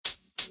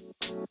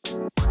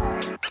Welcome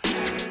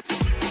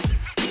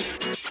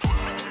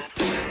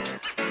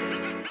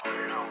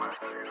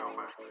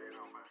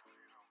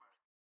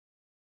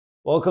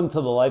to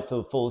the Life to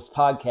the Fullest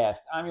podcast.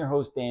 I'm your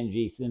host, Dan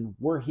Jason.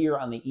 We're here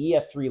on the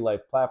EF3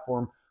 Life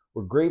platform.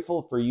 We're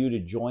grateful for you to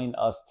join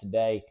us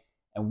today,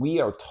 and we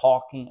are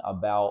talking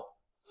about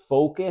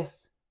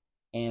focus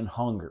and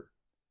hunger.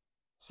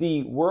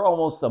 See, we're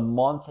almost a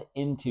month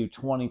into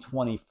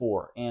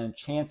 2024, and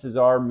chances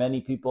are many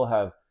people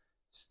have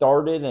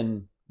started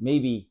and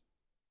maybe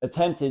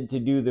attempted to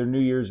do their New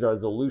Year's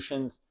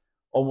resolutions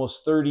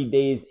almost 30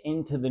 days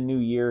into the new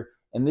year.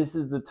 And this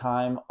is the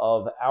time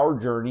of our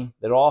journey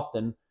that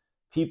often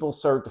people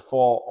start to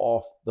fall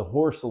off the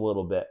horse a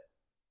little bit,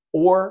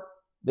 or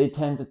they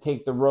tend to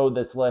take the road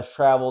that's less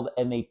traveled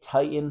and they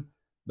tighten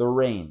the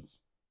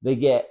reins. They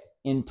get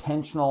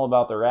intentional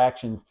about their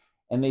actions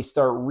and they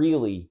start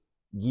really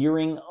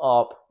gearing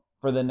up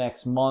for the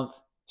next month,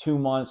 2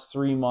 months,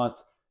 3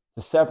 months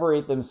to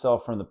separate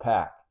themselves from the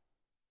pack.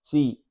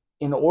 See,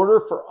 in order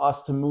for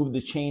us to move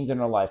the chains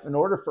in our life, in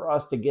order for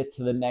us to get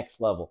to the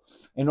next level,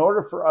 in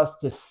order for us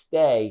to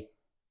stay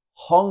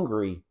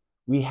hungry,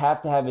 we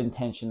have to have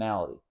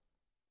intentionality.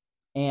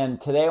 And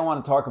today I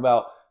want to talk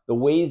about the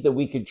ways that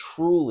we could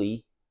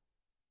truly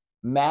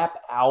map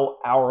out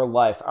our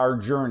life, our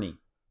journey,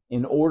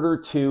 in order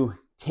to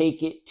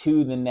take it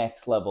to the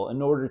next level,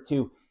 in order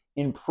to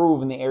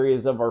improve in the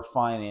areas of our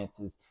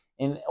finances,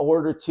 in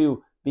order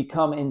to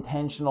become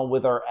intentional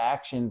with our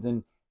actions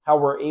and how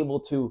we're able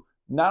to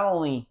not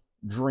only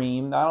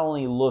dream, not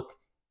only look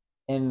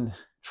and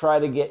try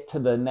to get to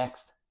the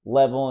next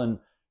level and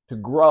to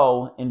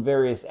grow in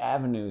various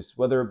avenues,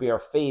 whether it be our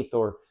faith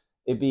or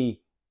it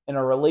be in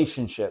our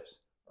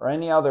relationships or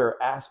any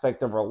other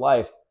aspect of our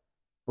life.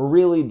 But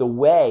really the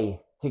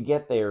way to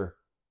get there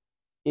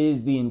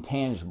is the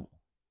intangible.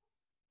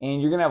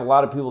 And you're going to have a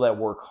lot of people that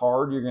work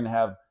hard. You're going to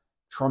have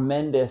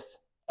tremendous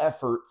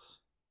efforts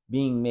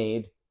being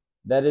made.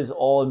 That is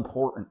all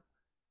important.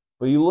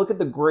 But you look at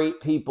the great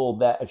people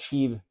that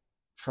achieve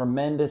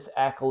tremendous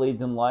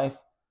accolades in life,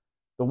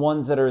 the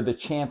ones that are the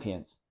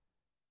champions,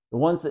 the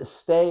ones that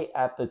stay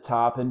at the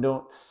top and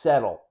don't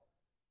settle.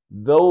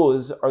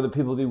 Those are the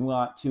people that we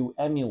want to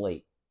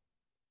emulate.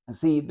 And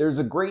see, there's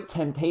a great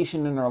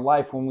temptation in our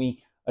life when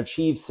we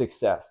achieve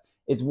success.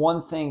 It's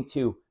one thing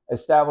to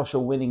establish a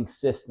winning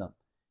system.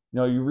 You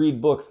know, you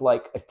read books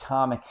like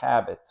Atomic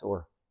Habits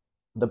or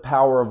The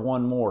Power of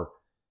One More.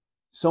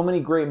 So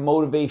many great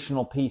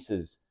motivational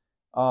pieces.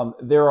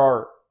 There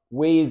are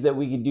ways that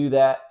we could do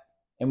that.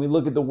 And we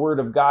look at the Word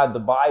of God, the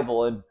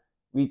Bible, and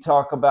we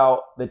talk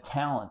about the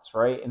talents,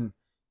 right? And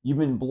you've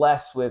been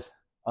blessed with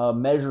a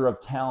measure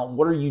of talent.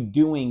 What are you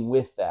doing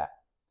with that?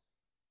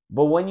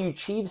 But when you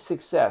achieve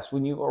success,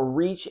 when you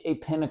reach a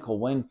pinnacle,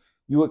 when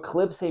you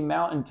eclipse a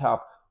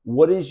mountaintop,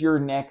 what is your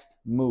next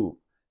move?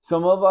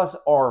 Some of us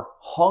are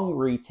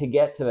hungry to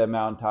get to that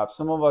mountaintop.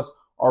 Some of us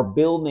are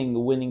building the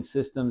winning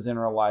systems in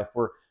our life.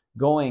 We're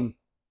going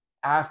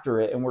after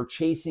it and we're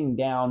chasing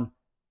down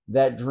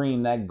that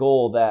dream, that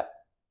goal, that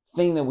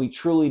thing that we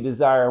truly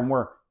desire, and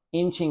we're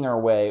inching our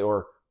way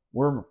or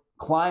we're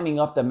climbing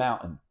up the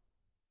mountain.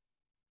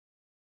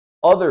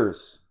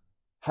 Others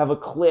have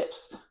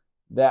eclipsed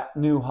that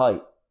new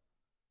height.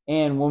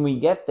 And when we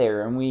get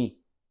there and we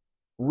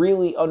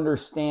really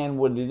understand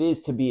what it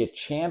is to be a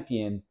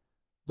champion,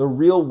 the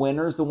real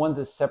winners, the ones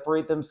that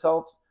separate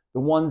themselves, the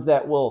ones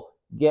that will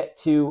get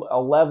to a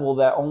level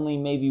that only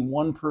maybe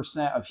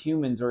 1% of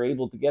humans are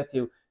able to get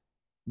to,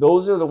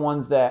 those are the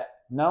ones that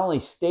not only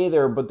stay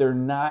there, but they're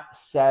not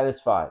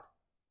satisfied.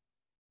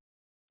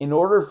 In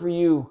order for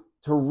you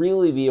to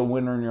really be a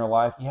winner in your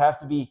life, you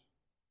have to be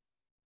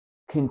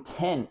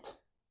content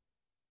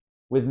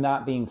with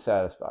not being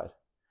satisfied.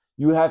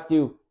 You have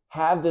to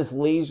have this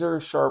laser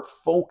sharp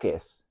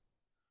focus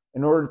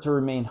in order to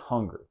remain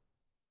hungry.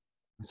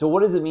 So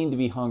what does it mean to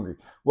be hungry?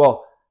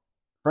 Well,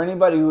 for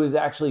anybody who has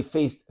actually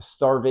faced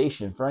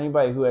starvation, for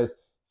anybody who has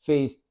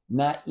faced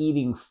not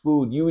eating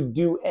food, you would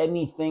do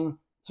anything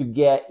to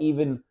get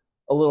even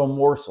a little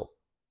morsel.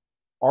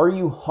 Are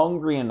you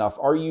hungry enough?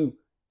 Are you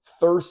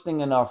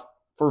thirsting enough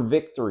for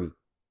victory?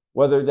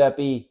 Whether that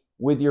be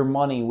with your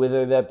money,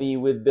 whether that be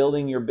with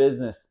building your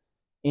business,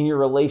 in your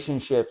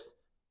relationships,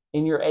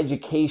 in your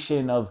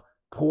education of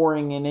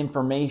pouring in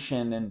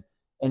information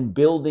and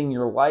building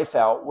your life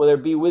out, whether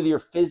it be with your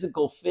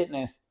physical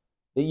fitness,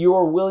 that you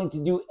are willing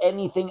to do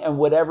anything and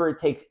whatever it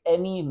takes,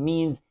 any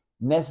means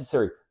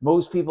necessary.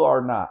 Most people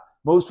are not.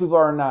 Most people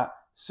are not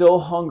so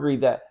hungry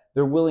that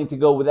they're willing to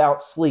go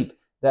without sleep,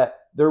 that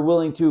they're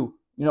willing to,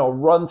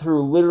 run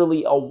through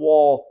literally a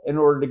wall in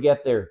order to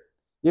get there.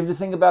 You have to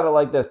think about it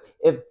like this.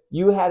 If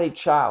you had a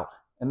child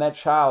and that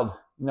child,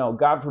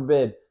 God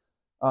forbid,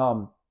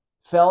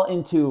 fell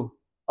into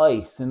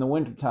ice in the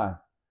wintertime,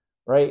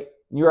 right?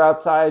 You were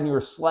outside and you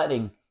were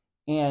sledding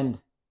and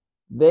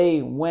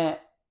they went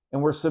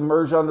and were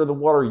submerged under the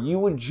water, you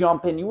would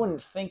jump in. You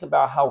wouldn't think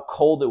about how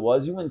cold it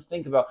was. You wouldn't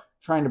think about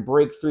trying to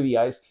break through the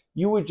ice.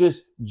 You would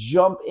just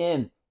jump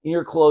in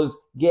your clothes,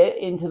 get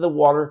into the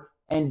water,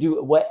 and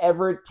do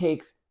whatever it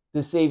takes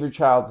to save your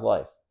child's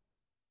life?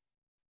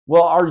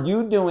 Well, are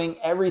you doing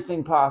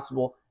everything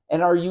possible,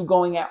 and are you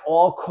going at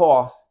all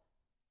costs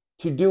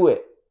to do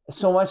it,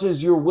 so much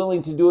as you're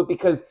willing to do it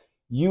because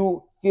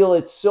you feel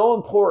it's so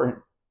important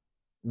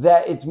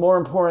that it's more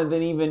important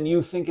than even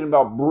you thinking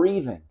about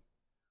breathing,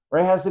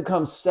 right? It has to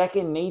come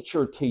second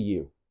nature to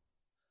you.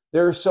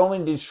 There are so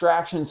many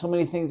distractions, so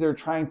many things that are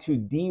trying to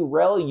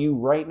derail you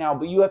right now,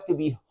 but you have to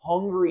be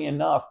hungry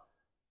enough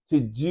to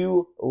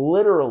do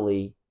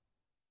literally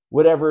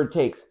whatever it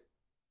takes.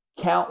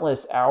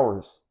 Countless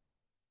hours,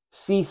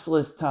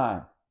 ceaseless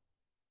time,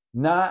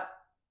 not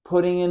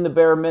putting in the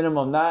bare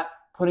minimum, not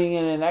putting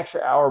in an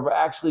extra hour, but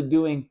actually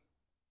doing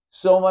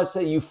so much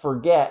that you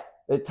forget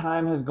that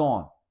time has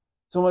gone.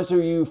 So much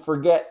that you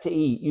forget to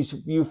eat,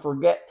 you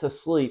forget to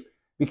sleep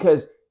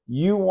because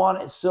you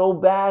want it so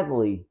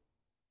badly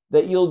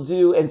that you'll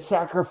do and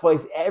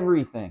sacrifice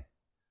everything.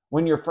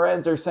 When your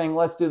friends are saying,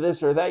 let's do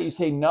this or that, you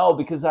say no,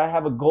 because I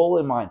have a goal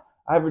in mind.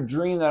 I have a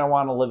dream that I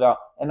want to live out.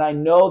 And I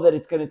know that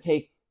it's going to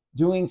take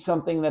doing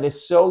something that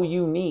is so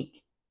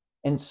unique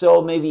and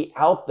so maybe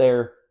out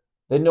there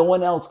that no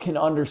one else can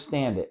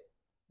understand it.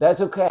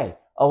 That's okay.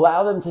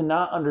 Allow them to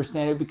not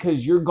understand it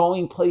because you're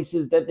going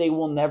places that they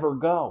will never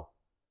go.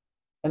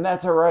 And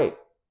that's all right.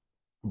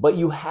 But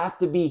you have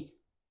to be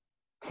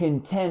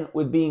content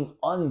with being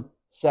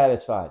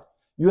unsatisfied.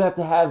 You have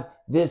to have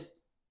this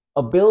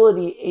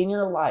ability in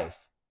your life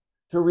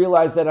to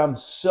realize that I'm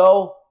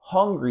so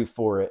hungry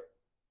for it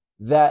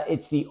that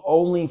it's the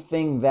only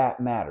thing that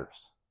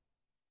matters.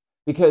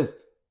 Because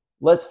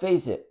let's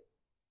face it,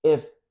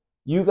 if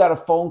you got a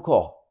phone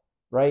call,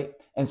 right,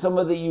 and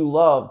someone that you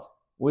loved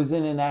was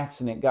in an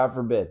accident, God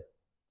forbid,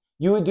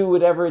 you would do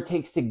whatever it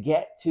takes to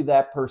get to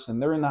that person.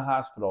 They're in the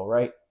hospital,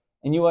 right?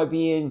 And you might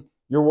be in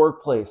your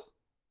workplace.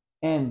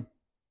 And,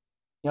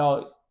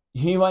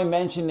 you might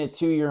mention it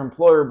to your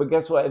employer, but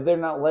guess what? If they're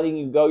not letting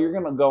you go, you're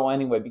going to go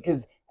anyway.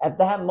 Because at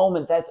that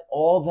moment, that's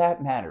all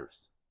that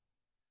matters,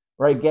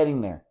 right?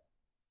 Getting there.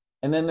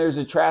 And then there's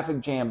a traffic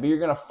jam, but you're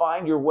going to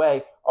find your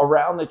way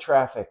around the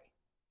traffic.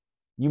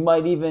 You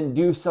might even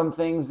do some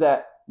things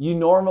that you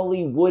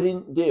normally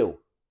wouldn't do.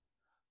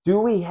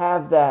 Do we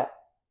have that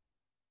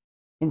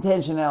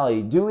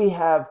intentionality? Do we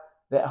have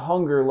that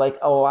hunger like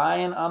a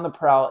lion on the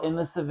prowl in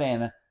the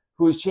savannah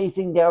who is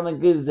chasing down the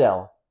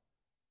gazelle?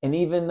 And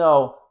even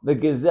though the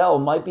gazelle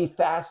might be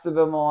faster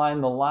than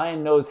the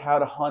lion knows how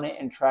to hunt it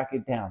and track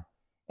it down.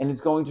 And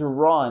it's going to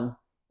run,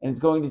 and it's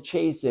going to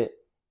chase it,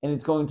 and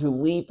it's going to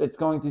leap, it's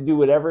going to do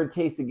whatever it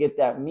takes to get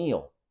that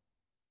meal.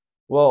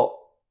 Well,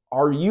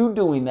 are you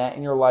doing that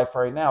in your life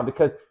right now?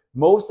 Because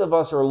most of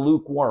us are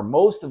lukewarm.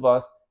 Most of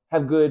us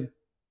have good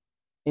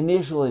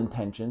initial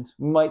intentions.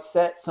 We might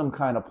set some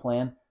kind of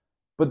plan,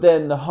 but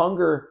then the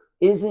hunger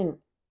isn't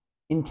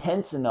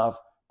intense enough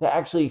to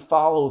actually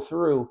follow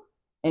through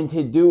and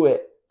to do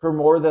it for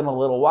more than a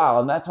little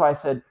while. And that's why I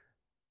said,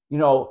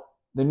 the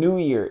new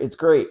year, it's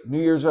great. New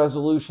Year's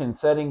resolution,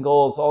 setting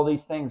goals, all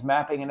these things,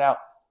 mapping it out.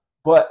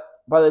 But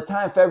by the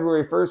time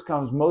February 1st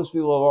comes, most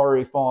people have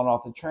already fallen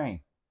off the train.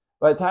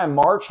 By the time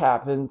March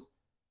happens,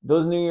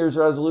 those New Year's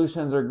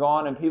resolutions are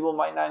gone and people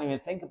might not even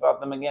think about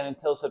them again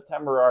until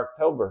September or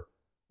October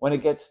when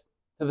it gets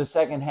to the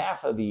second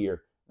half of the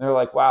year. And they're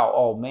like, wow,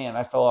 oh man,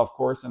 I fell off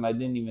course and I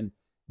didn't even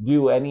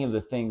do any of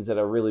the things that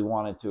I really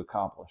wanted to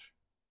accomplish.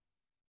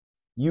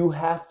 You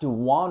have to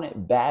want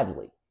it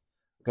badly.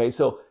 Okay,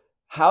 so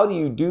how do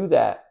you do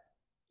that?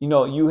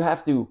 You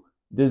have to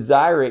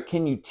desire it.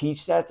 Can you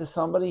teach that to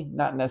somebody?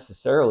 Not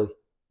necessarily.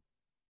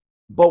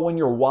 But when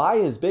your why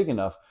is big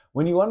enough,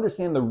 when you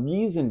understand the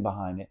reason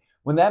behind it,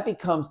 when that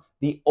becomes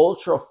the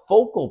ultra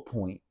focal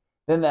point,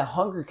 then that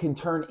hunger can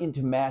turn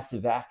into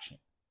massive action.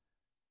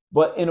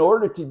 But in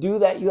order to do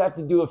that, you have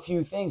to do a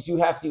few things. You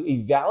have to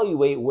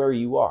evaluate where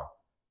you are.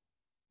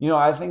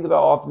 I think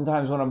about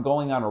oftentimes when I'm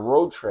going on a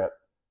road trip,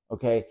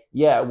 okay,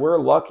 yeah, we're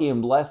lucky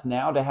and blessed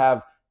now to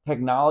have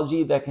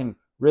technology that can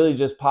really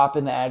just pop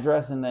in the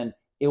address and then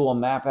it will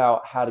map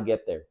out how to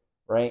get there,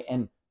 right?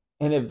 And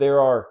if there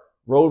are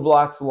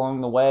roadblocks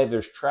along the way, if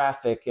there's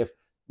traffic, if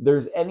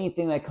there's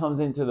anything that comes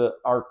into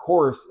our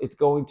course, it's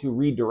going to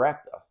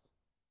redirect us.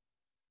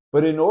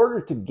 But in order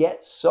to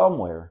get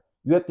somewhere,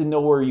 you have to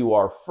know where you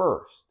are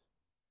first.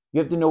 You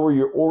have to know where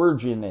your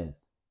origin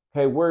is.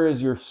 Okay, where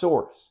is your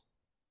source?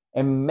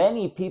 And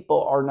many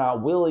people are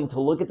not willing to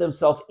look at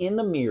themselves in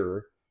the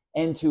mirror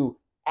and to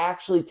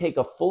actually take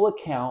a full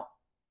account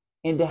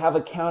and to have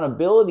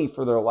accountability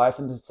for their life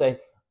and to say,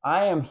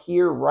 I am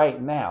here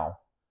right now,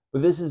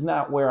 but this is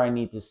not where I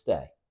need to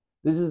stay.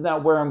 This is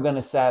not where I'm going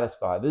to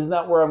satisfy. This is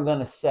not where I'm going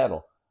to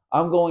settle.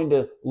 I'm going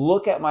to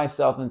look at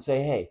myself and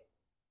say, hey,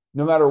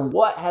 no matter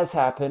what has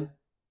happened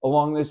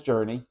along this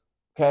journey,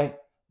 okay,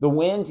 the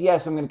wins,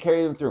 yes, I'm going to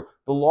carry them through.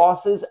 The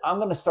losses, I'm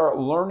going to start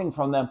learning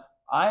from them.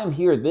 I am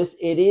here.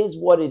 It is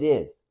what it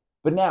is.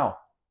 But now,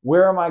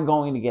 where am I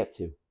going to get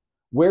to?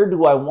 Where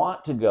do I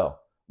want to go?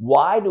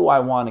 Why do I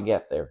want to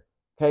get there?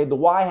 Okay, the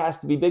why has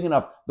to be big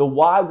enough. The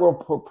why will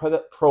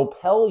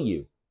propel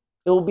you.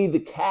 It will be the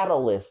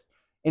catalyst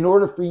in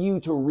order for you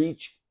to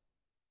reach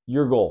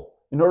your goal.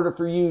 in order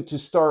for you to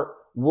start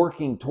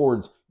working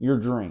towards your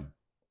dream.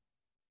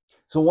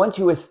 So once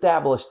you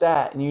establish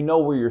that and you know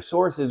where your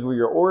source is, where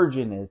your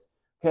origin is,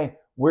 okay,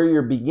 where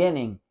you're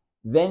beginning,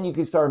 then you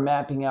can start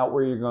mapping out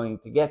where you're going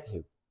to get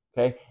to,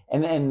 okay?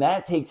 And then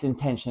that takes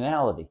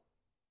intentionality.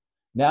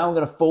 Now I'm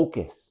going to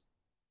focus.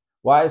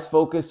 Why is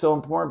focus so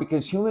important?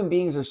 Because human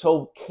beings are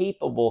so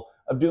capable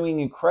of doing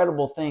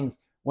incredible things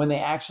when they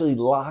actually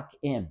lock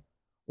in,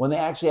 when they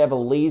actually have a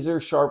laser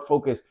sharp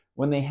focus,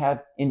 when they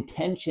have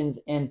intentions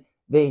and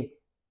they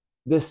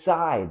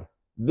decide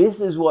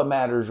this is what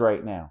matters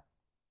right now.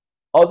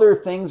 Other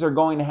things are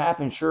going to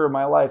happen, sure, in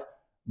my life,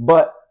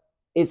 but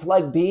it's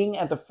like being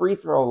at the free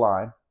throw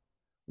line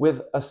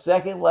with a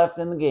second left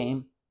in the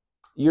game.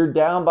 You're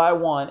down by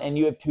 1 and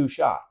you have 2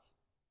 shots.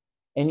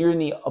 And you're in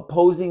the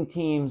opposing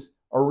team's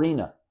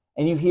arena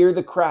and you hear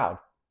the crowd.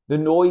 The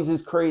noise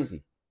is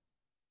crazy.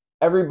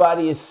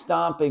 Everybody is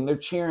stomping, they're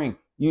cheering.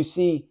 You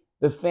see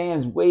the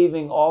fans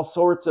waving all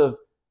sorts of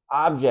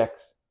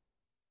objects.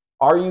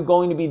 Are you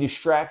going to be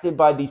distracted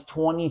by these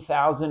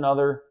 20,000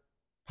 other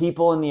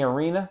people in the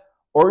arena?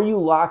 Or are you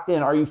locked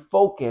in? Are you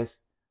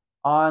focused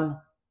on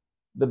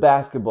the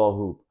basketball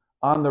hoop,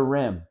 on the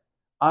rim,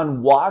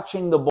 on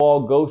watching the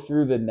ball go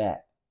through the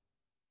net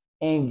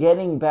and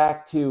getting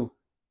back to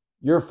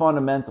your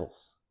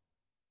fundamentals?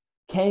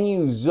 Can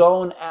you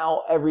zone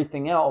out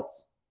everything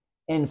else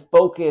and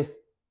focus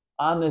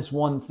on this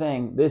one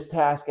thing, this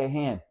task at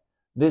hand,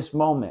 this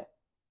moment,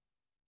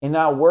 and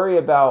not worry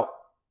about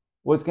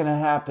what's going to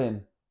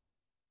happen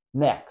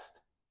next?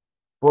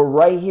 But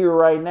right here,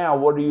 right now,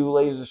 what are you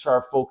laser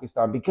sharp focused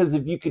on? Because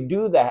if you could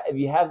do that, if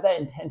you have that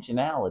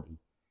intentionality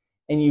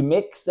and you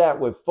mix that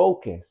with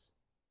focus,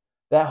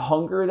 that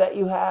hunger that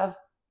you have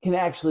can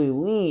actually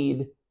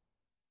lead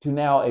to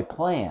now a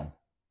plan.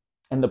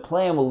 And the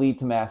plan will lead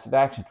to massive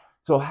action.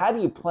 So how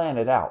do you plan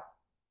it out?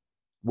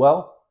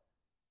 Well,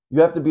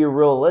 you have to be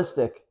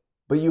realistic,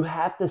 but you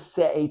have to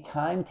set a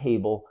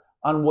timetable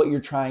on what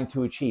you're trying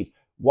to achieve.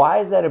 Why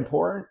is that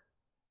important?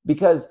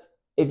 Because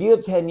if you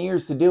have 10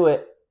 years to do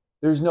it,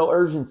 there's no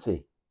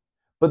urgency.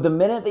 But the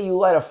minute that you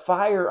light a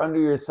fire under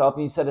yourself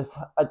and you set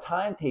a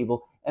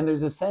timetable and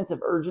there's a sense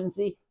of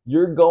urgency,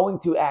 you're going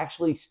to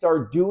actually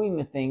start doing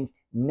the things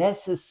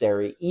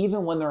necessary,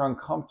 even when they're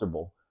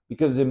uncomfortable.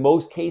 Because in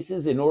most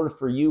cases, in order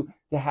for you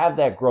to have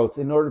that growth,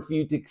 in order for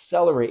you to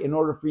accelerate, in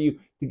order for you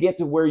to get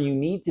to where you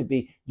need to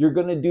be, you're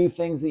going to do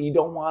things that you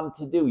don't want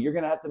to do. You're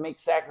going to have to make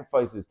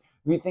sacrifices.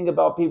 When you think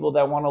about people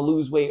that want to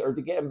lose weight or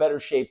to get in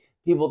better shape,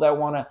 people that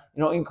want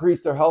to,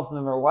 increase their health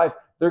in their life,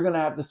 they're going to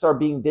have to start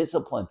being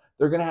disciplined.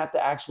 They're going to have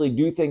to actually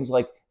do things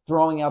like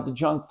throwing out the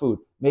junk food,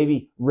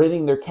 maybe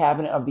ridding their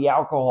cabinet of the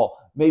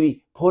alcohol,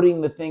 maybe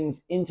putting the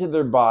things into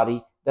their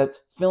body that's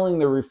filling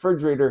the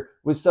refrigerator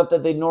with stuff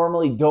that they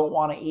normally don't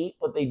want to eat,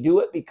 but they do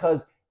it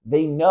because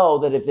they know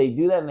that if they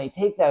do that and they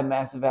take that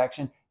massive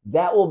action,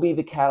 that will be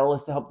the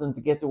catalyst to help them to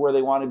get to where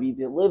they want to be,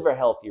 to live a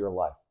healthier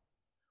life.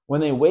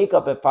 When they wake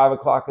up at 5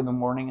 o'clock in the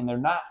morning and they're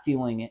not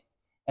feeling it,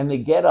 and they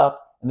get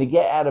up and they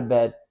get out of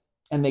bed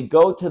and they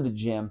go to the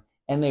gym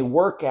and they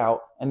work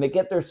out and they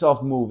get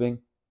themselves moving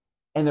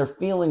and they're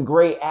feeling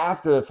great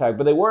after the fact,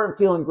 but they weren't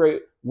feeling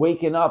great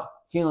waking up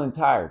feeling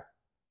tired.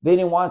 They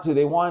didn't want to.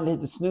 They wanted to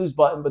hit the snooze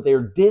button, but they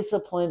were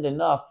disciplined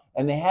enough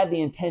and they had the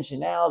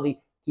intentionality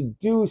to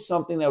do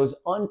something that was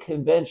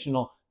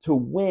unconventional to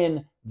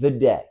win the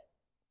day.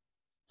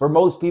 For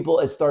most people,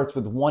 it starts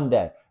with one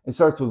day. It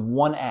starts with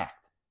one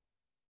act.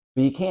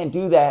 But you can't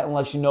do that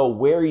unless you know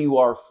where you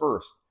are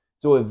first.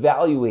 So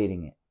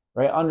evaluating it,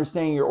 right?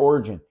 Understanding your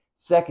origin.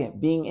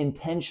 Second, being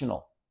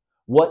intentional.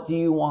 What do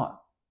you want?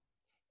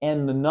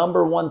 And the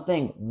number one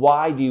thing,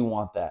 why do you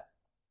want that?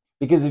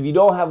 Because if you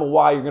don't have a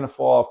why, you're going to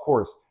fall off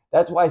course.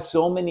 That's why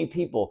so many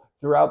people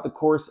throughout the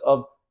course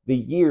of the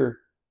year,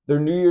 their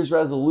New Year's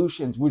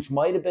resolutions, which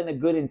might have been a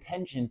good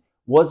intention,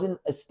 wasn't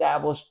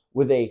established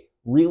with a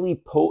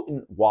really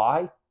potent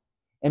why.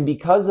 And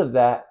because of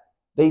that,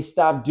 they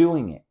stopped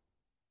doing it.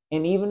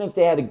 And even if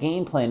they had a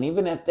game plan,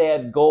 even if they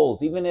had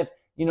goals, even if,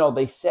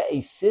 they set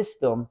a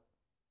system,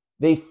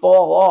 they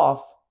fall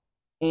off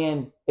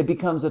and it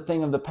becomes a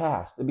thing of the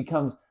past. It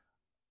becomes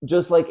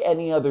just like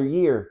any other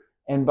year.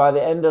 And by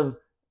the end of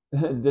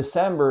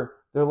December,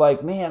 they're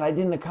like, man, I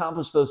didn't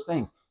accomplish those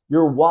things.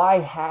 Your why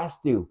has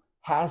to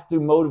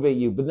motivate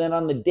you. But then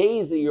on the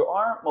days that you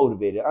aren't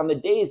motivated, on the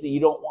days that you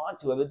don't want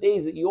to, on the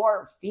days that you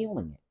aren't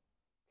feeling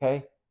it,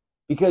 okay?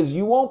 Because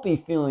you won't be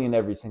feeling it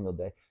every single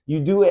day. You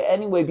do it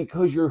anyway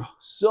because you're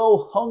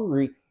so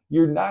hungry,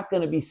 you're not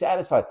going to be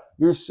satisfied.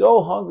 You're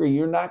so hungry,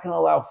 you're not going to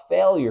allow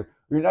failure.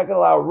 You're not going to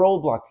allow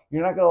roadblock.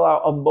 You're not going to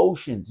allow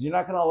emotions. You're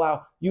not going to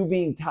allow you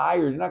being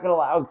tired. You're not going to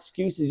allow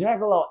excuses. You're not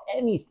going to allow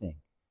anything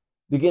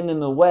to get in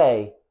the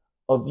way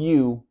of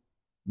you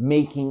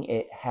making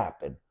it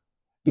happen.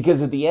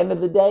 Because at the end of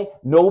the day,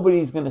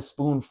 nobody's going to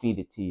spoon feed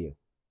it to you,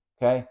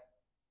 okay?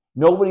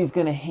 Nobody's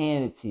going to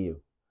hand it to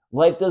you.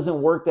 Life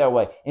doesn't work that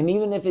way. And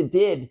even if it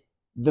did,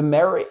 the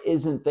merit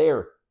isn't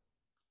there.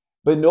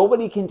 But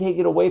nobody can take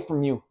it away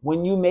from you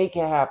when you make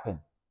it happen.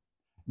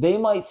 They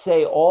might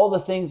say all the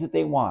things that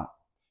they want.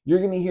 You're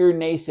going to hear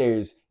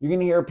naysayers. You're going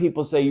to hear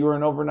people say you were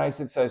an overnight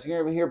success.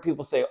 You're going to hear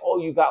people say,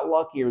 oh, you got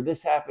lucky, or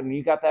this happened, or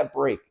you got that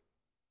break.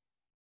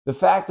 The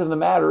fact of the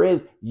matter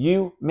is,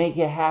 you make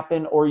it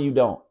happen or you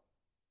don't.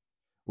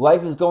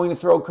 Life is going to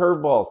throw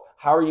curveballs.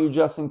 How are you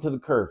adjusting to the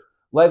curve?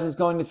 Life is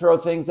going to throw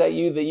things at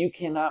you that you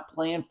cannot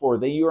plan for,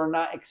 that you are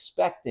not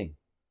expecting.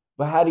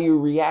 But how do you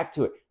react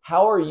to it?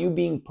 How are you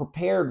being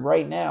prepared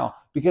right now?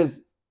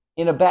 Because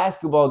in a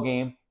basketball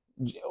game,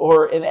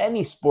 or in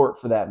any sport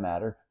for that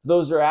matter,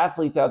 those are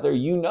athletes out there,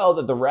 you know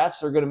that the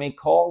refs are going to make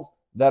calls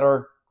that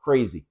are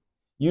crazy.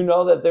 You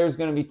know that there's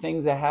going to be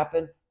things that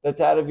happen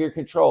that's out of your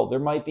control. There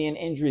might be an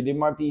injury. There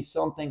might be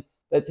something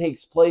that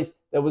takes place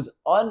that was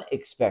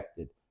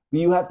unexpected.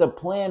 But you have to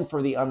plan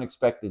for the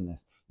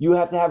unexpectedness. You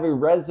have to have a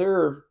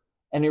reserve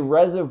and a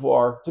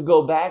reservoir to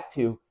go back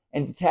to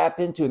and to tap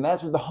into. And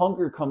that's where the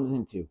hunger comes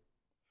into.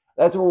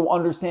 That's where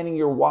understanding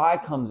your why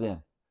comes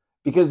in.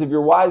 Because if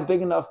your why is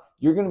big enough,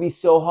 you're going to be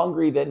so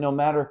hungry that no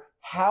matter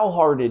how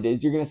hard it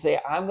is, you're going to say,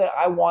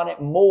 I want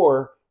it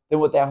more than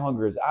what that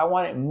hunger is. I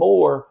want it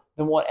more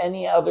than what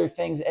any other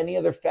things, any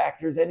other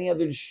factors, any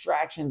other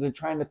distractions are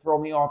trying to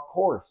throw me off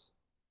course.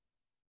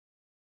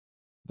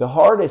 The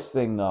hardest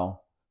thing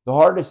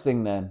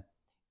then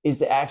is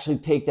to actually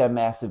take that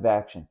massive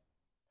action.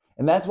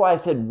 And that's why I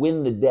said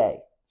win the day.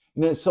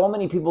 You know, so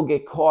many people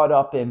get caught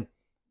up in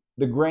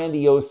the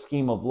grandiose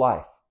scheme of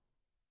life.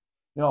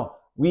 You know,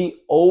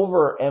 we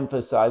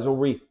overemphasize, or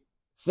we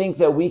think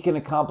that we can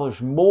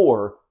accomplish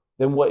more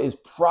than what is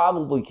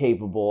probably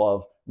capable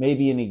of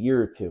maybe in a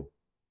year or two.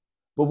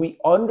 But we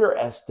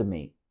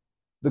underestimate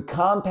the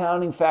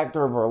compounding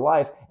factor of our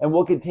life and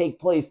what could take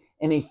place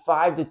in a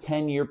 5 to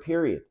 10 year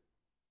period.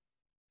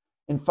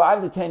 In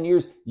 5 to 10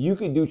 years, you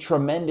could do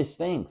tremendous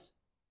things.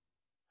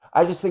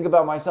 I just think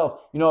about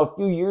myself. You know, a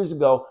few years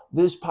ago,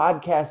 this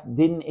podcast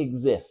didn't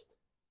exist.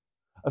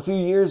 A few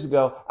years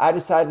ago, I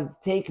decided to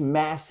take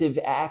massive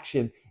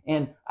action,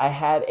 and I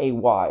had a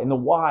why. And the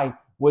why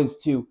was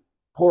to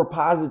pour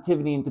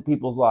positivity into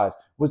people's lives,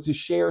 was to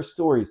share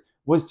stories,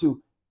 was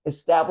to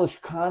establish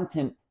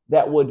content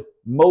that would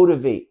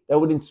motivate, that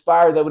would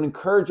inspire, that would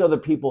encourage other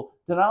people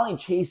to not only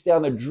chase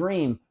down a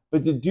dream,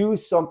 but to do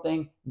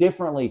something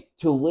differently,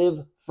 to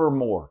live for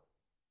more,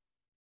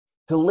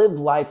 to live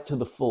life to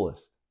the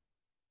fullest.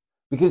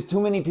 Because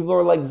too many people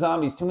are like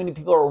zombies. Too many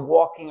people are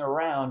walking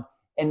around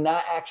and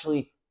not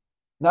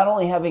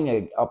only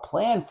having a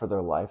plan for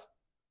their life,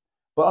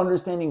 but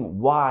understanding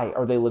why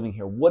are they living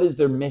here? What is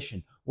their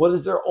mission? What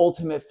is their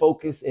ultimate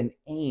focus and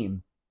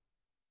aim?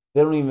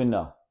 They don't even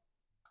know.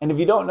 And if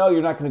you don't know,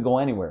 you're not going to go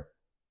anywhere,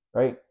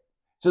 right?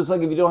 Just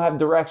like if you don't have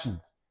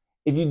directions.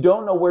 If you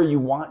don't know where you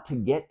want to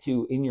get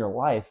to in your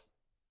life,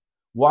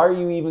 why are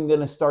you even going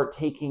to start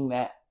taking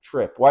that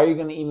trip? Why are you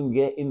going to even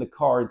get in the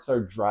car and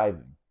start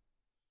driving?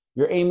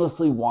 You're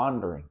aimlessly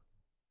wandering.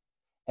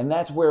 And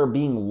that's where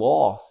being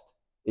lost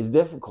is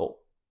difficult.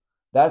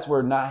 That's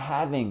where not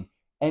having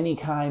any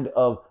kind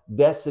of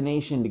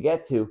destination to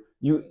get to,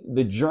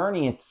 the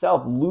journey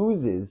itself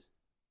loses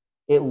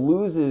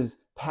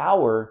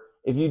power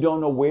if you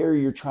don't know where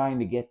you're trying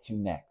to get to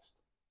next.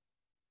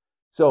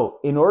 So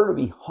in order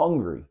to be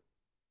hungry,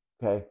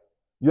 okay,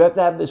 you have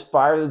to have this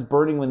fire that's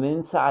burning within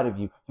inside of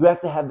you. You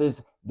have to have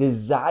this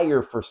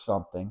desire for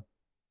something,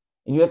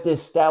 and you have to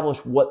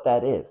establish what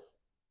that is.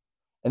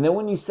 And then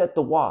when you set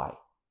the why,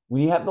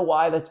 when you have the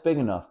why that's big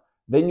enough,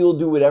 then you'll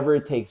do whatever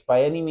it takes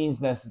by any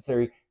means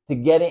necessary to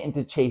get it and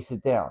to chase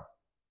it down.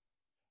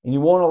 And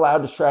you won't allow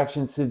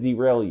distractions to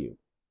derail you.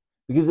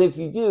 Because if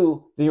you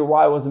do, then your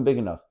why wasn't big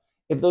enough.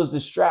 If those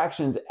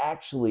distractions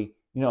actually,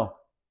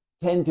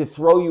 tend to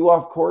throw you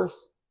off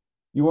course,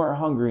 you weren't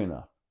hungry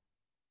enough.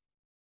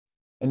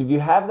 And if you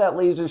have that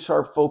laser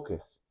sharp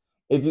focus,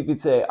 if you could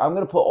say, I'm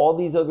going to put all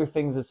these other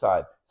things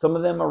aside. Some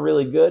of them are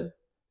really good.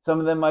 Some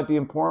of them might be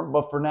important.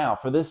 But for now,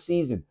 for this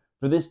season,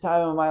 for this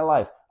time of my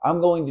life,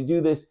 I'm going to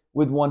do this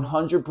with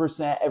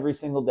 100% every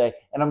single day.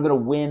 And I'm going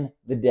to win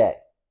the day.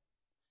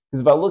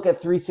 Because if I look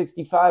at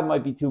 365, it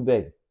might be too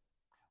big.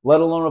 Let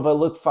alone if I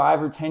look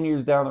 5 or 10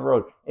 years down the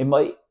road, it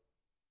might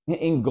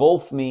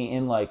engulf me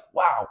in like,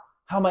 wow,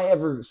 how am I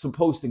ever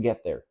supposed to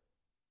get there?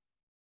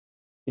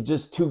 It's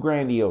just too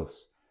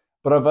grandiose.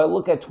 But if I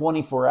look at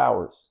 24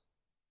 hours,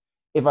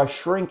 if I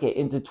shrink it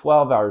into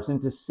 12 hours,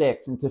 into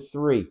 6, into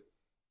 3,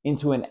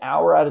 into an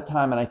hour at a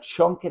time, and I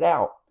chunk it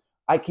out,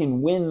 I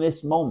can win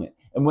this moment.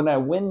 And when I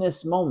win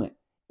this moment,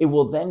 it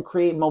will then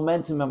create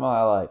momentum in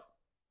my life.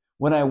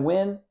 When I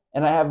win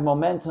and I have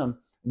momentum,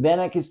 then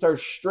I can start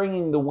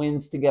stringing the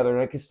wins together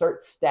and I can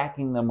start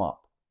stacking them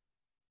up.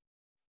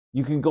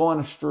 You can go on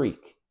a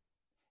streak.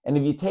 And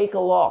if you take a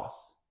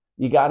loss,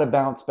 you got to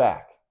bounce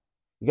back.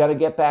 You got to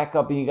get back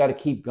up and you got to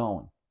keep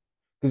going.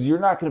 Because you're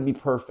not going to be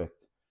perfect.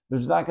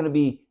 There's not going to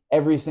be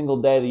every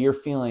single day that you're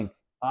feeling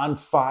on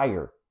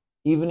fire,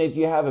 even if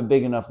you have a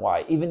big enough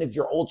why, even if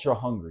you're ultra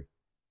hungry.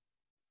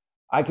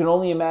 I can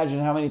only imagine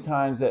how many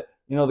times that,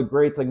 the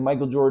greats like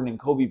Michael Jordan and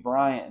Kobe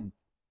Bryant and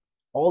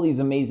all these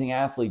amazing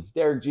athletes,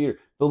 Derek Jeter,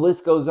 the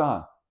list goes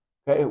on.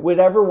 Okay?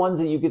 Whatever ones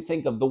that you could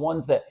think of, the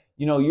ones that,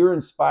 you're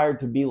inspired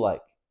to be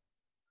like.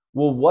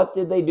 Well, what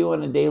did they do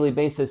on a daily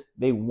basis?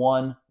 They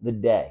won the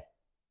day.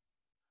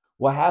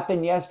 What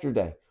happened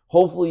yesterday?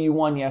 Hopefully you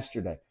won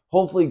yesterday.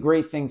 Hopefully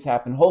great things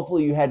happened.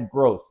 Hopefully you had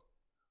growth.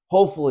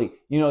 Hopefully,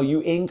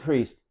 you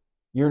increased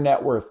your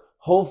net worth.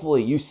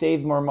 Hopefully you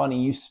saved more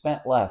money, you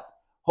spent less.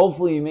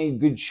 Hopefully you made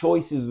good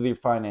choices with your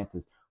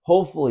finances.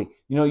 Hopefully,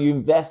 you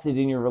invested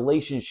in your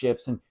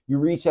relationships and you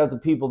reached out to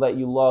people that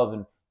you love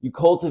and you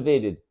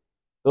cultivated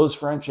those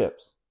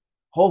friendships.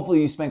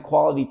 Hopefully you spent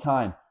quality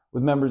time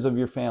with members of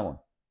your family.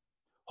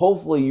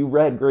 Hopefully you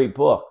read great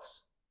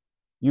books.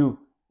 You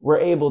were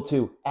able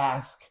to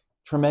ask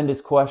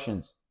tremendous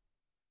questions,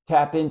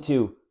 tap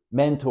into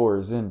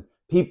mentors and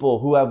people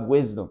who have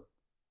wisdom.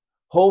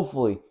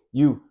 Hopefully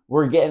you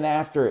were getting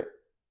after it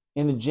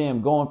in the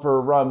gym, going for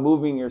a run,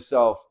 moving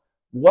yourself,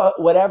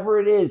 whatever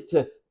it is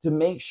to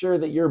make sure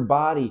that your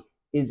body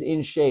is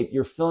in shape.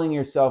 You're filling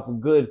yourself with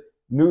good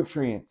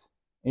nutrients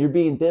and you're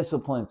being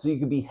disciplined so you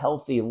can be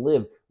healthy and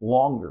live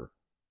longer.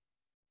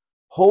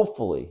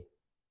 Hopefully,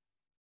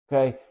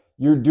 okay,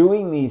 you're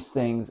doing these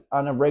things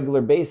on a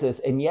regular basis,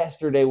 and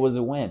yesterday was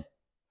a win.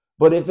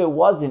 But if it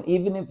wasn't,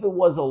 even if it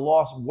was a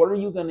loss, what are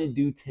you going to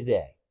do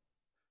today?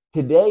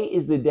 Today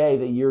is the day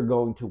that you're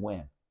going to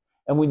win.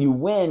 And when you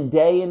win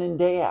day in and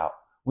day out,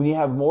 when you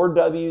have more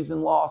W's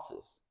than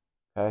losses,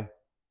 okay,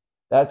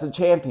 that's the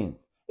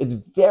champions. It's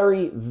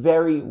very,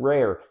 very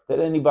rare that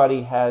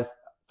anybody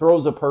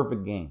throws a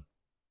perfect game.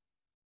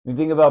 When you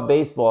think about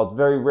baseball, it's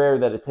very rare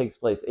that it takes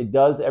place. It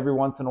does every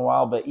once in a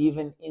while, but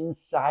even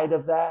inside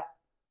of that,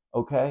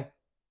 okay,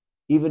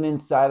 even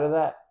inside of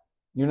that,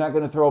 you're not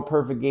going to throw a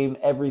perfect game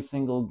every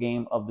single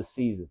game of the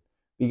season.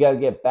 You got to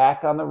get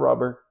back on the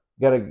rubber.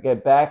 You got to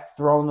get back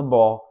throwing the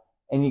ball,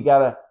 and you got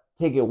to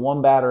take it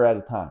one batter at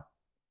a time.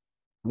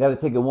 You got to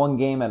take it one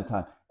game at a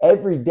time.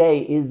 Every day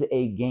is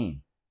a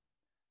game.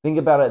 Think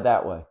about it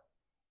that way.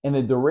 And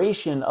the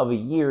duration of a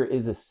year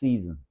is a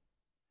season.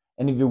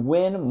 And if you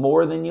win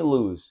more than you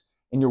lose,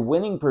 and your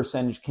winning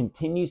percentage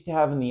continues to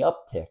have in the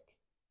uptick,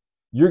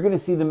 you're going to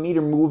see the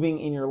meter moving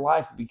in your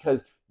life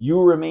because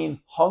you remain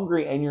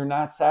hungry and you're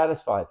not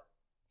satisfied.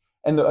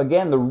 And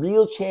again, the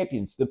real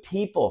champions, the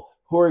people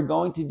who are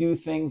going to do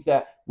things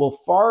that will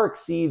far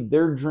exceed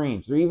their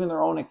dreams or even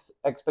their own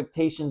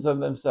expectations of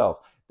themselves,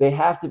 they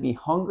have to be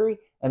hungry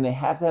and they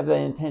have to have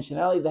that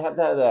intentionality. They have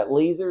to have that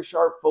laser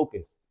sharp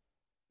focus.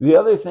 The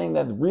other thing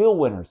that real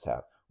winners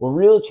have, what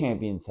real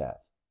champions have,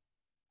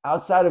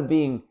 outside of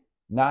being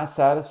not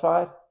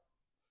satisfied,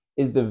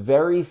 is the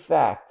very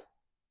fact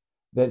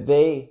that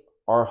they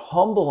are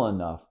humble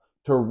enough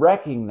to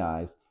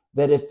recognize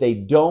that if they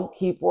don't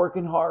keep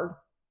working hard,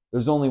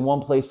 there's only one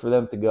place for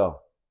them to go,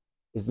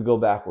 is to go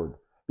backward.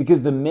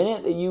 Because the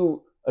minute that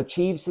you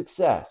achieve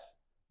success,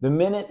 the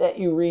minute that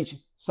you reach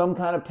some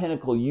kind of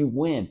pinnacle, you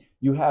win,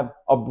 you have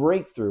a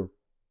breakthrough,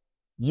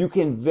 you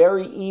can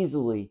very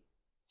easily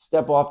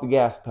step off the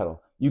gas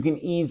pedal. You can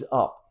ease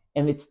up,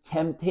 and it's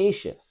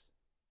temptatious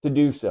to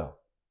do so.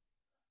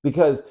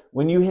 Because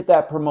when you hit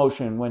that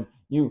promotion, when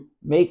you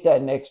make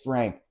that next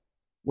rank,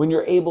 when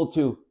you're able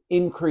to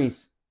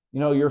increase,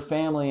 your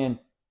family and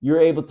you're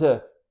able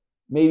to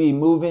maybe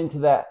move into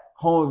that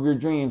home of your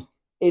dreams,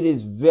 it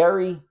is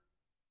very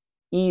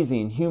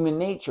easy in human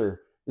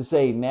nature to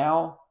say,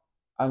 now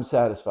I'm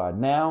satisfied.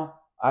 Now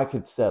I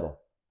could settle.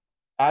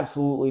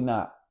 Absolutely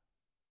not.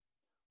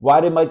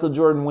 Why did Michael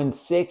Jordan win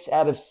 6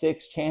 out of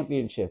 6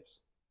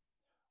 championships?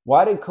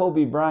 Why did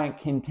Kobe Bryant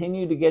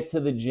continue to get to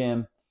the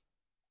gym,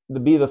 to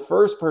be the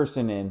first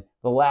person in,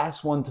 the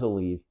last one to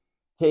leave,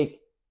 take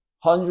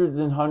hundreds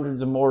and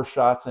hundreds of more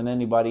shots than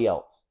anybody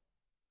else?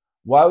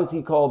 Why was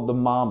he called the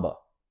Mamba?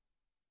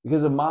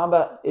 Because a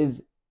Mamba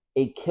is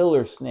a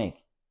killer snake.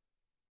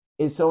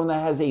 Is someone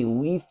that has a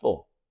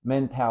lethal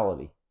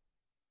mentality,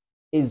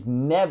 is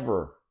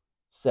never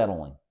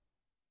settling.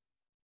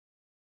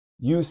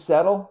 You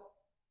settle,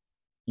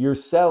 you're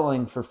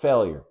settling for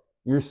failure.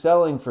 You're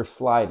settling for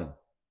sliding.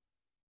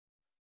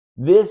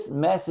 This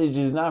message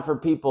is not for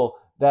people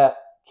that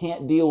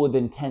can't deal with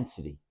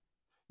intensity.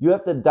 You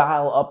have to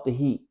dial up the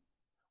heat.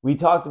 We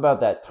talked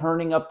about that,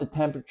 turning up the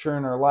temperature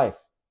in our life.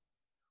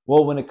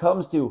 Well, when it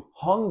comes to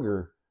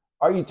hunger,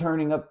 are you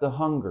turning up the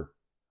hunger?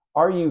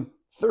 Are you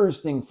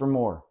thirsting for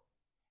more?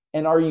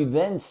 And are you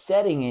then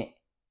setting it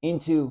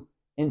into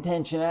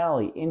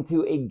intentionality,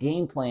 into a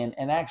game plan,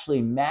 and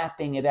actually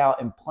mapping it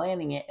out and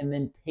planning it and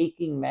then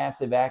taking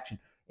massive action?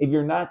 If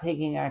you're not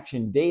taking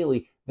action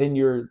daily, then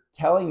you're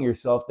telling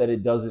yourself that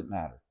it doesn't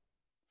matter.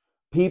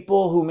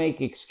 People who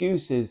make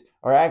excuses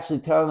are actually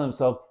telling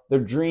themselves their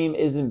dream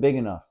isn't big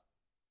enough.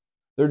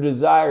 Their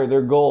desire,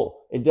 their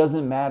goal, it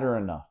doesn't matter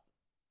enough.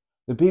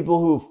 The people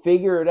who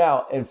figure it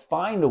out and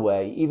find a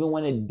way, even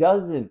when it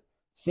doesn't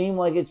seem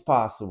like it's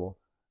possible,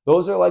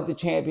 those are like the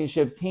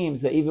championship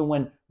teams that even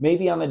when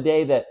maybe on the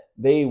day that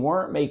they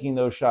weren't making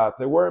those shots,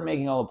 they weren't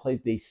making all the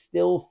plays, they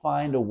still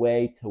find a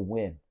way to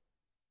win.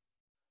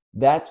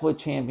 That's what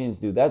champions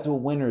do. That's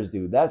what winners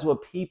do. That's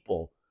what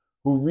people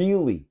who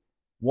really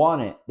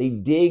want it, they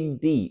dig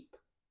deep.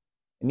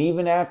 And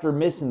even after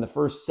missing the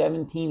first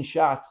 17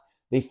 shots,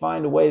 they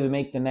find a way to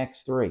make the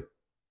next 3.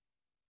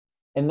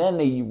 And then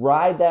they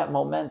ride that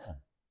momentum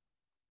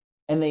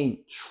and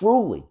they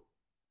truly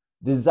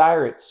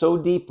desire it so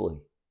deeply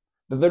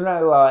that they're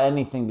not allowing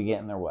anything to get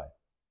in their way.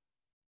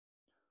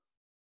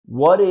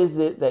 What is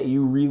it that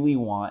you really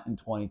want in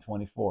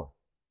 2024?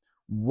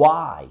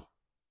 Why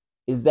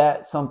is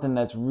that something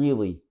that's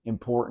really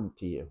important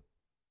to you?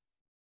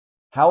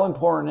 How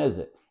important is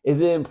it?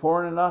 Is it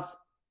important enough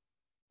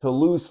to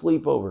lose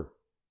sleep over,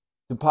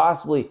 to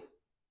possibly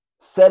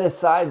set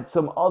aside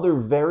some other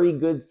very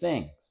good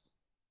things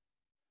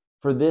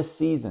for this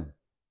season?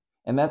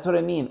 And that's what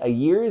I mean. A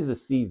year is a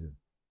season.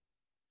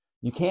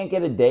 You can't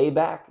get a day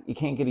back. You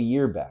can't get a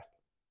year back.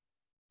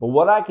 But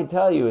what I can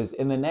tell you is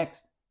in the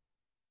next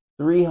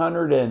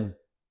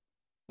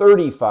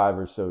 335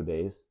 or so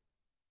days,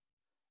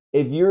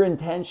 if you're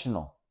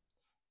intentional,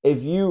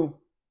 if you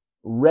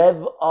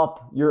rev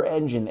up your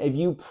engine, if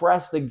you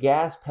press the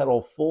gas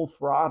pedal full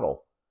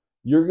throttle,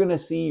 you're going to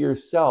see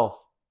yourself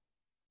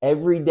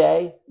every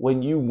day.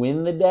 When you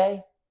win the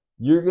day,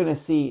 you're going to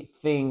see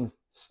things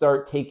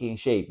start taking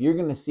shape. You're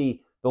going to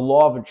see the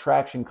law of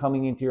attraction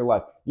coming into your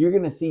life. You're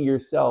going to see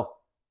yourself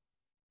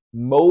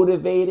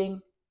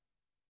motivating,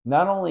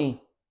 not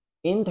only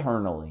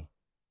internally,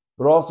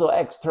 but also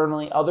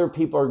externally. Other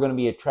people are going to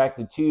be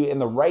attracted to you, and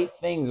the right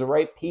things, the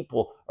right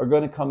people are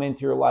going to come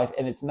into your life.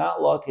 And it's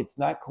not luck, it's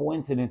not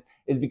coincidence.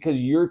 It's because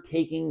you're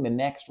taking the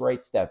next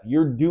right step.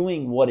 You're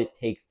doing what it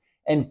takes,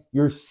 and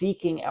you're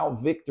seeking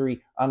out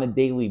victory on a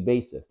daily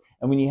basis.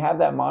 And when you have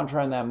that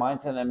mantra and that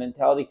mindset and that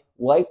mentality,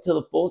 life to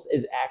the fullest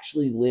is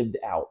actually lived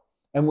out.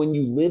 And when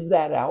you live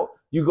that out,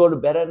 you go to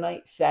bed at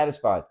night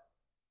satisfied.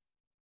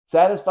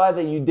 Satisfied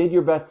that you did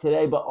your best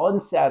today, but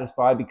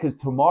unsatisfied because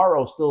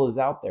tomorrow still is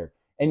out there.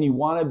 And you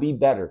want to be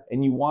better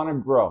and you want to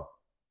grow.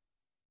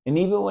 And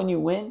even when you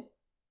win,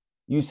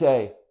 you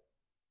say,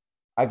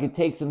 I could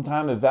take some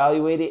time,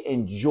 evaluate it,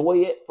 enjoy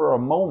it for a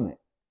moment,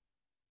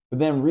 but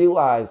then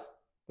realize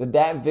that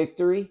that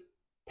victory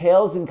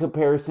pales in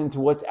comparison to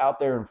what's out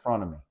there in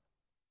front of me.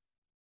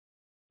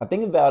 I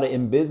think about it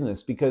in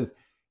business because,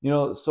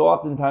 so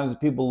oftentimes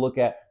people look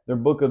at their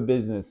book of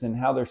business and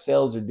how their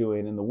sales are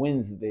doing and the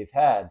wins that they've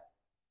had.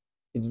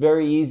 It's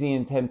very easy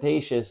and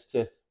temptatious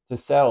to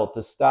settle,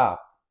 to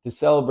stop, to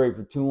celebrate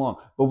for too long.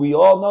 But we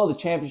all know the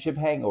championship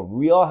hangover.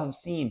 We all have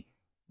seen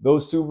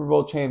those Super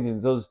Bowl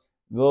champions, those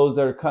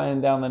that are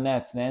cutting down the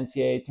nets, the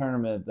NCAA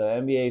tournament, the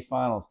NBA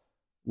finals,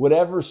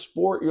 whatever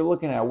sport you're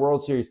looking at,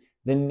 World Series,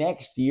 the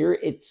next year,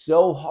 it's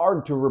so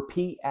hard to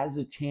repeat as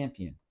a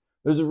champion.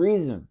 There's a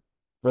reason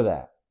for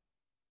that.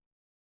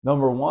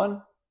 Number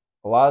one,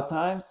 a lot of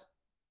times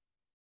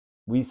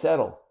we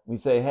settle. We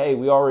say, hey,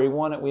 we already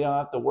won it. We don't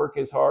have to work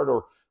as hard,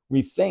 or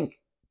we think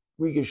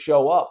we could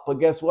show up. But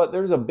guess what?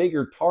 There's a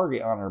bigger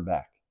target on our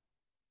back.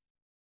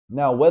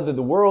 Now, whether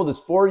the world is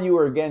for you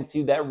or against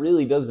you, that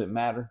really doesn't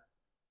matter.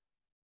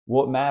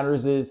 What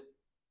matters is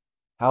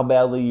how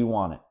badly you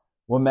want it.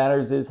 What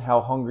matters is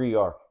how hungry you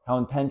are, how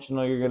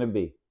intentional you're going to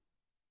be,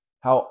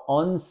 how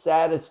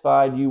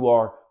unsatisfied you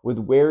are with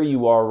where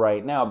you are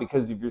right now.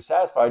 Because if you're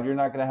satisfied, you're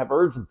not going to have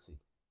urgency.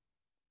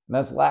 And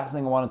that's the last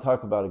thing I want to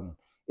talk about again,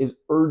 is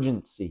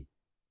urgency.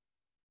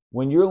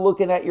 When you're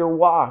looking at your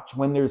watch,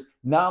 when there's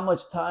not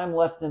much time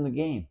left in the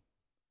game,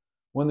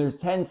 when there's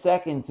 10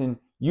 seconds and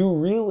you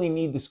really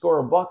need to score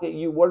a bucket,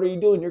 what are you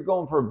doing? You're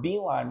going for a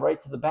beeline right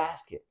to the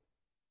basket.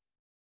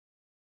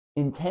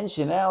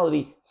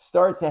 Intentionality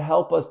starts to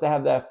help us to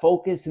have that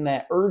focus, and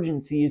that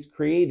urgency is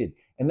created.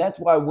 And that's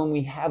why when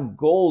we have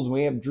goals,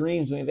 when we have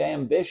dreams, when we have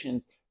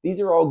ambitions,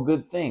 these are all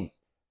good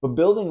things. But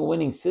building a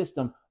winning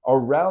system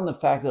around the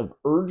fact of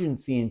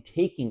urgency and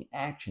taking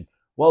action.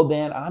 Well,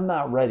 Dan, I'm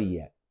not ready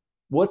yet.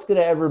 What's going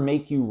to ever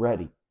make you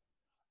ready?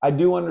 I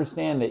do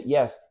understand that,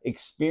 yes,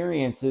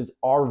 experiences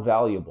are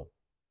valuable.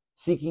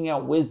 Seeking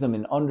out wisdom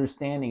and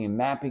understanding and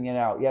mapping it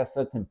out, yes,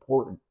 that's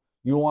important.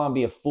 You don't want to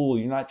be a fool.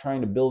 You're not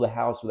trying to build a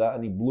house without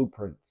any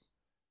blueprints.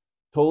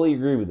 Totally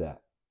agree with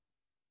that.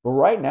 But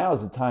right now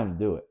is the time to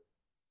do it.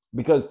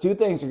 Because two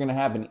things are going to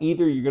happen.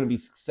 Either you're going to be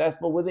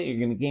successful with it, you're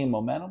going to gain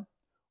momentum,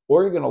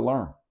 or you're going to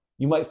learn.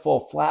 You might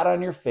fall flat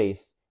on your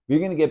face, but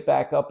you're going to get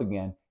back up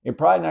again. You're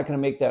probably not going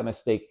to make that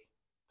mistake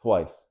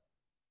twice.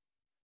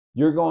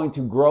 You're going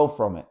to grow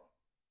from it.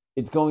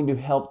 It's going to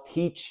help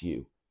teach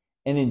you.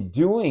 And in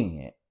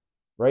doing it,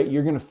 right,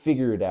 you're going to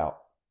figure it out.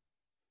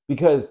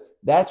 Because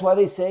that's why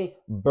they say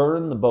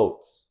burn the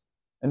boats.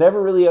 I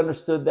never really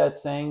understood that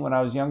saying when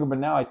I was younger, but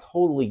now I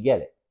totally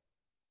get it.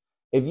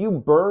 If you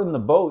burn the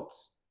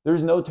boats,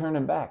 there's no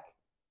turning back.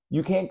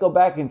 You can't go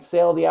back and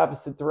sail the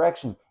opposite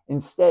direction.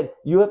 Instead,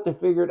 you have to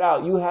figure it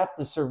out. You have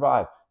to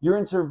survive. You're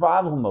in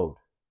survival mode.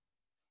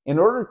 In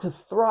order to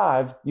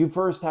thrive, you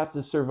first have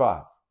to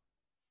survive.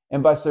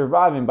 And by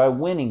surviving, by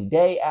winning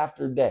day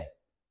after day,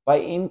 by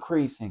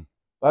increasing,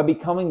 by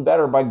becoming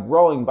better, by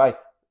growing, by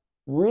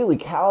really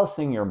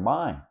callousing your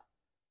mind,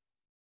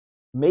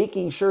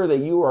 making sure that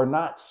you are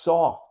not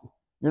soft.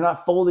 You're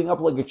not folding up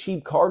like a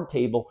cheap card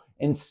table.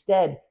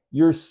 Instead,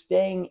 you're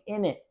staying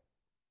in it.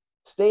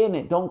 Stay in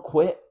it. Don't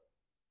quit.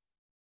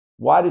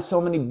 Why do so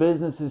many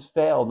businesses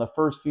fail in the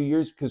first few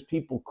years? Because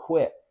people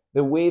quit.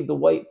 that wave the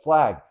white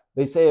flag.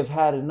 They say, I've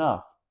had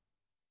enough.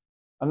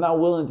 I'm not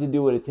willing to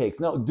do what it takes.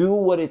 No, do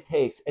what it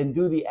takes and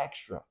do the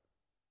extra.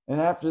 And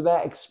after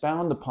that,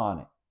 expound upon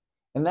it.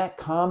 And that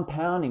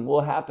compounding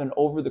will happen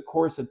over the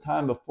course of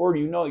time. Before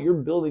you know it, you're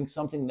building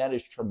something that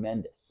is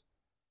tremendous.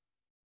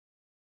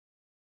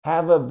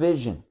 Have a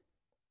vision.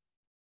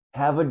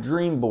 Have a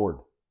dream board.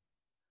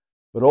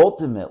 But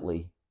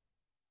ultimately,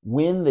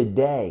 win the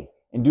day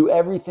and do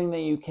everything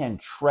that you can.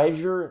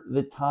 Treasure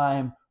the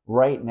time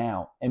right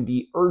now and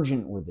be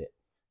urgent with it.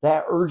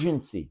 That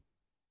urgency,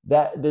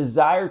 that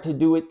desire to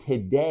do it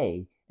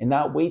today and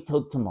not wait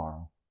till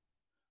tomorrow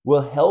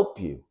will help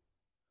you,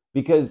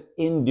 because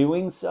in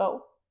doing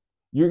so,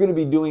 you're going to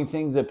be doing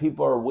things that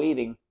people are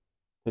waiting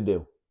to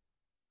do.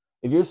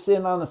 If you're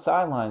sitting on the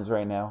sidelines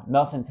right now,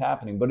 nothing's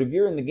happening. But if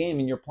you're in the game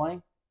and you're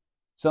playing,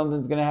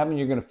 something's going to happen.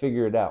 You're going to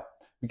figure it out,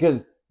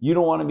 because you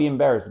don't want to be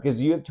embarrassed, because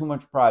you have too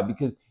much pride,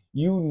 because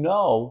you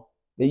know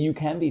that you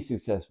can be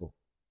successful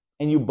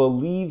and you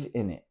believe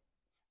in it.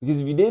 Because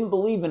if you didn't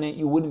believe in it,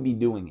 you wouldn't be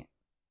doing it.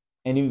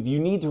 And if you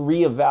need to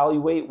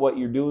reevaluate what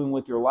you're doing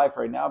with your life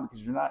right now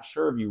because you're not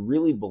sure if you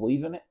really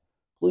believe in it,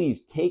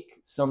 please take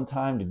some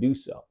time to do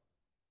so.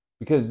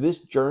 Because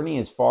this journey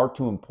is far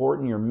too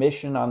important. Your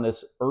mission on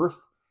this earth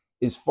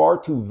is far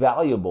too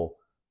valuable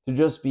to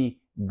just be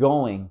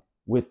going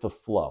with the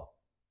flow.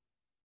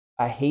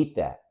 I hate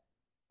that,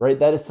 right?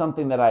 That is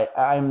something that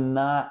I'm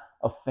not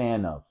a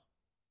fan of.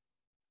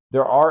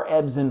 There are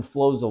ebbs and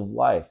flows of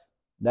life.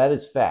 That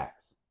is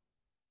facts.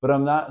 But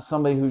I'm not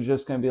somebody who's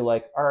just going to be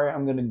like, all right,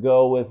 I'm going to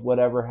go with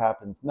whatever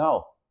happens.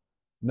 No,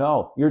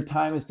 your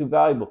time is too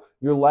valuable.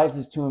 Your life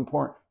is too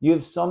important. You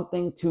have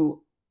something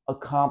to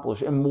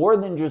accomplish. And more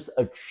than just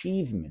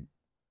achievement,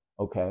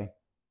 okay?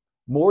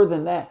 More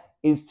than that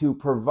is to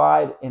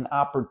provide an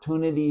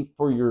opportunity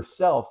for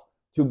yourself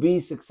to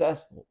be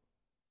successful,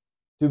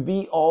 to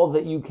be all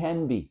that you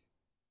can be.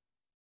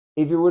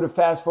 If you were to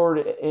fast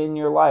forward in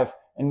your life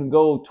and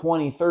go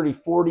 20, 30,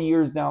 40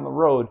 years down the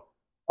road,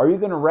 are you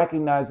going to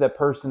recognize that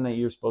person that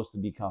you're supposed to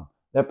become?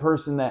 That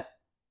person that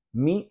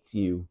meets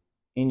you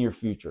in your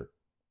future?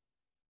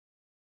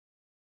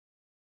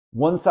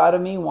 One side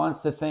of me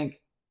wants to think,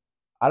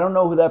 I don't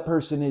know who that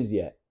person is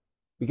yet,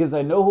 because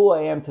I know who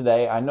I am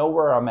today. I know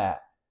where I'm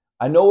at.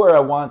 I know where I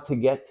want to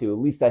get to. At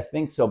least I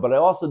think so. But I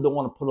also don't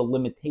want to put a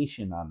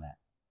limitation on that.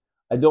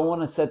 I don't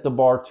want to set the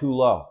bar too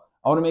low.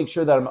 I want to make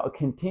sure that I'm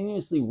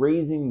continuously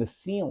raising the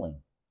ceiling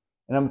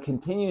and I'm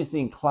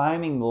continuously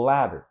climbing the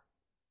ladder.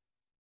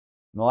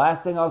 And the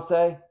last thing I'll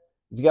say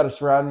is you got to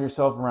surround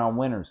yourself around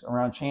winners,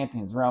 around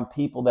champions, around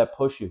people that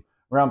push you,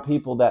 around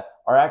people that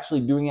are actually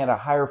doing it at a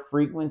higher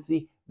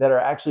frequency, that are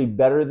actually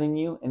better than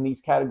you in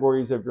these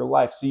categories of your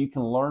life, so you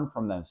can learn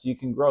from them, so you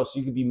can grow, so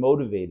you can be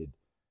motivated,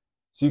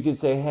 so you can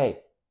say, hey,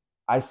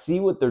 I see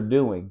what they're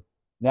doing.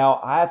 Now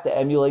I have to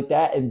emulate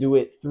that and do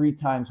it 3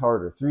 times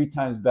harder, 3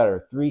 times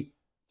better, three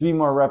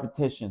more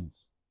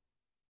repetitions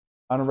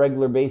on a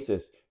regular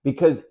basis.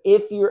 Because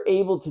if you're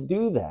able to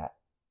do that,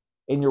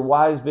 and your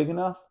why is big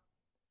enough,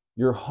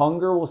 your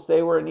hunger will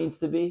stay where it needs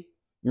to be,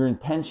 your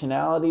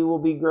intentionality will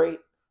be great,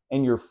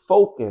 and your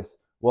focus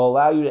will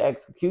allow you to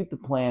execute the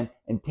plan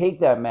and take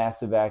that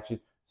massive action,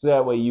 so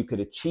that way you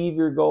could achieve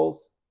your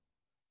goals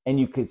and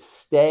you could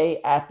stay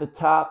at the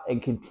top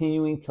and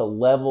continuing to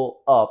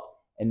level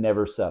up and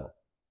never settle.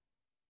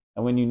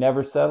 And when you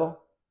never settle,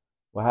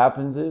 what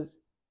happens is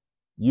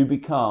you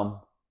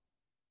become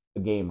a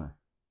gamer.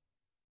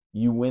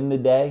 You win the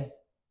day,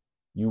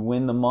 you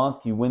win the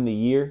month, you win the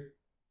year.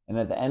 And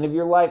at the end of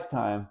your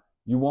lifetime,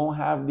 you won't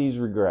have these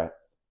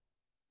regrets,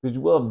 because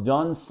you will have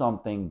done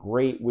something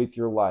great with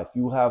your life.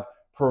 You will have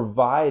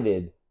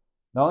provided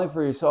not only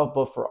for yourself,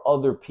 but for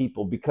other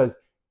people, because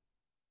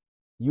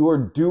you are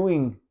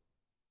doing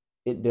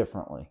it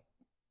differently.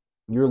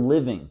 You're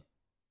living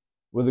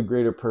with a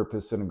greater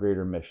purpose and a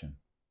greater mission.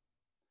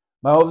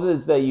 My hope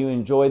is that you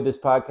enjoyed this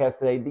podcast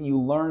today, that you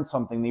learned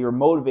something, that you were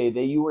motivated,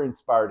 that you were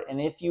inspired.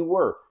 And if you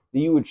were, that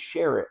you would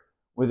share it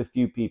with a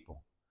few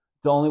people.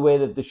 It's the only way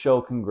that the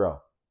show can grow.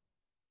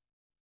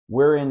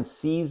 We're in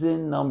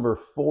season number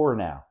 4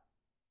 now.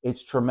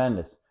 It's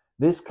tremendous.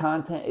 This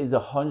content is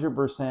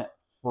 100%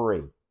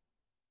 free.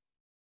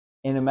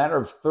 In a matter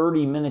of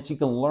 30 minutes, you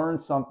can learn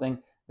something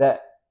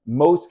that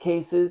most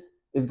cases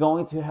is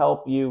going to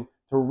help you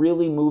to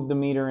really move the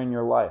meter in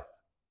your life.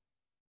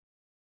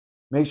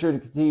 Make sure to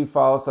continue to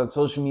follow us on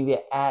social media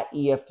at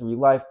EF3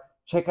 Life.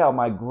 Check out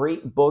my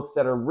great books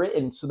that are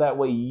written so that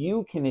way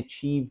you can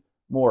achieve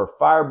more.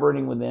 Fire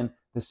Burning Within,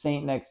 The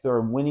Saint Next Door,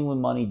 and Winning with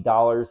Money,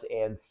 Dollars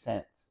and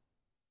Cents.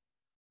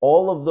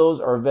 All of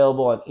those are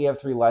available on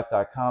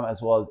ef3life.com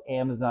as well as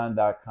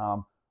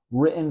amazon.com,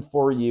 written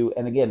for you.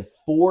 And again,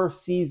 4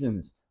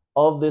 seasons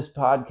of this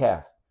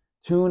podcast.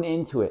 Tune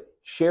into it.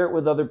 Share it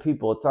with other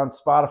people. It's on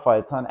Spotify.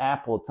 It's on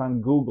Apple. It's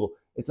on Google.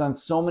 It's on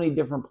so many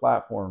different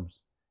platforms.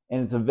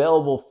 And it's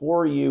available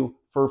for you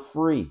for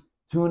free.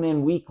 Tune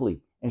in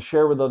weekly and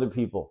share with other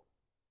people.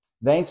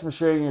 Thanks for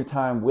sharing your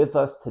time with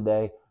us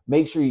today.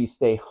 Make sure you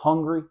stay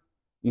hungry,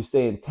 you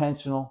stay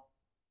intentional,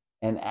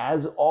 and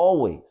as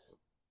always,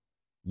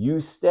 you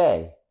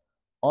stay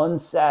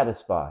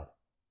unsatisfied,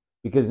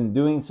 because in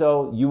doing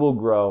so, you will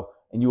grow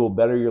and you will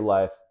better your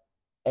life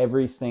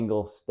every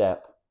single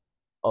step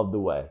of the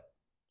way.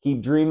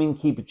 Keep dreaming,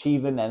 keep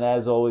achieving, and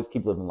as always,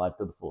 keep living life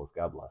to the fullest.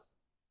 God bless.